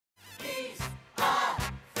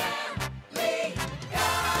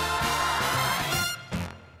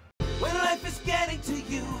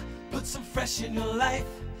freshen your life.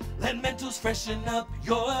 Let Mentos freshen up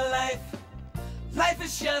your life. Life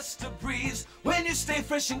is just a breeze when you stay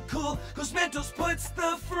fresh and cool, 'cause Mentos puts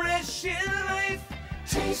the fresh in life.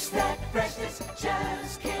 Taste that freshness,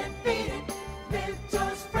 just can't beat it.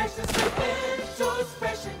 Mentos freshness, Mentos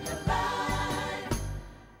freshen your life.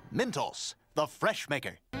 Mentos, the fresh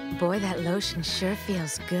maker. Boy, that lotion sure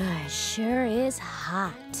feels good. Sure is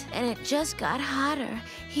hot. And it just got hotter.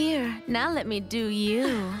 Here, now let me do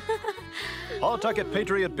you. Pawtucket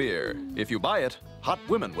Patriot Beer. If you buy it, hot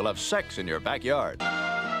women will have sex in your backyard.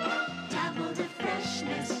 Double the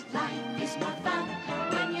freshness, life is more fun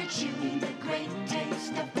when you're chewing the great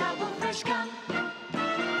taste of double fresh gum. La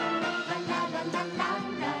la la la la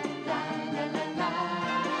la la la la.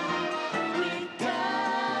 With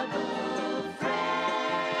double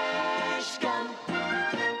fresh gum.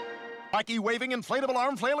 Wacky waving inflatable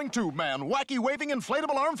arm flailing tube man. Wacky waving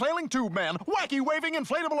inflatable arm flailing tube man. Wacky waving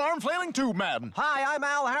inflatable arm flailing tube man. Hi, I'm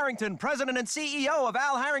Al Harrington, President and CEO of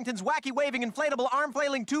Al Harrington's Wacky Waving Inflatable Arm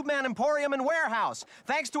Flailing Tube Man Emporium and Warehouse.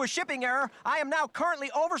 Thanks to a shipping error, I am now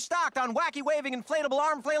currently overstocked on Wacky Waving Inflatable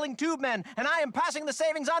Arm Flailing Tube Men, and I am passing the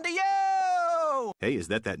savings on to you! Hey, is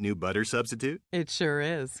that new butter substitute? It sure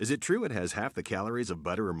is. Is it true it has half the calories of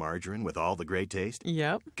butter or margarine with all the great taste?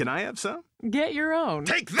 Yep. Can I have some? Get your own.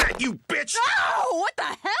 Take that, you bitch! Oh, what the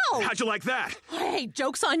hell? How'd you like that? Hey,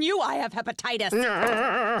 joke's on you. I have hepatitis. We're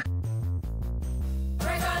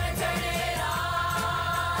gonna turn it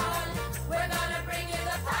on. We're gonna bring you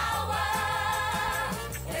the power.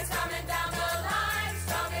 It's coming down the line,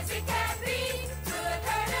 strong as it can be, through the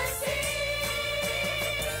courtesy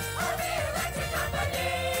of the electric company.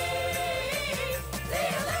 The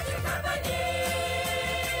electric company.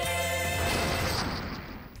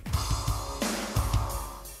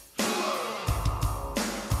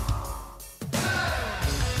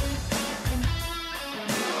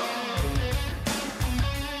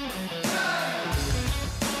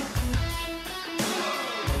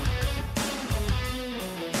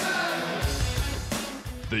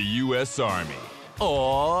 The U.S. Army.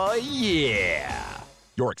 Oh, yeah.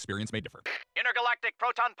 Your experience may differ. Intergalactic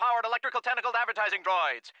proton-powered electrical tentacled advertising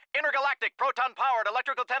droids. Intergalactic proton-powered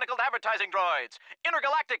electrical tentacled advertising droids.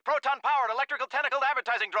 Intergalactic proton-powered electrical tentacled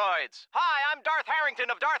advertising droids. Hi, I'm Darth Harrington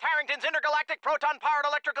of Darth Harrington's Intergalactic proton-powered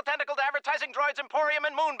electrical tentacled advertising droids Emporium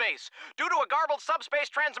and Moonbase. Due to a garbled subspace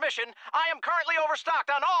transmission, I am currently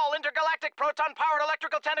overstocked on all intergalactic proton-powered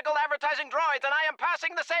electrical tentacled advertising droids, and I am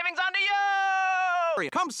passing the savings on to you!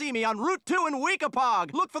 Come see me on Route 2 in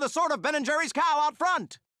Weekapaug. Look for the sword of Ben & Jerry's cow out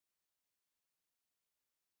front.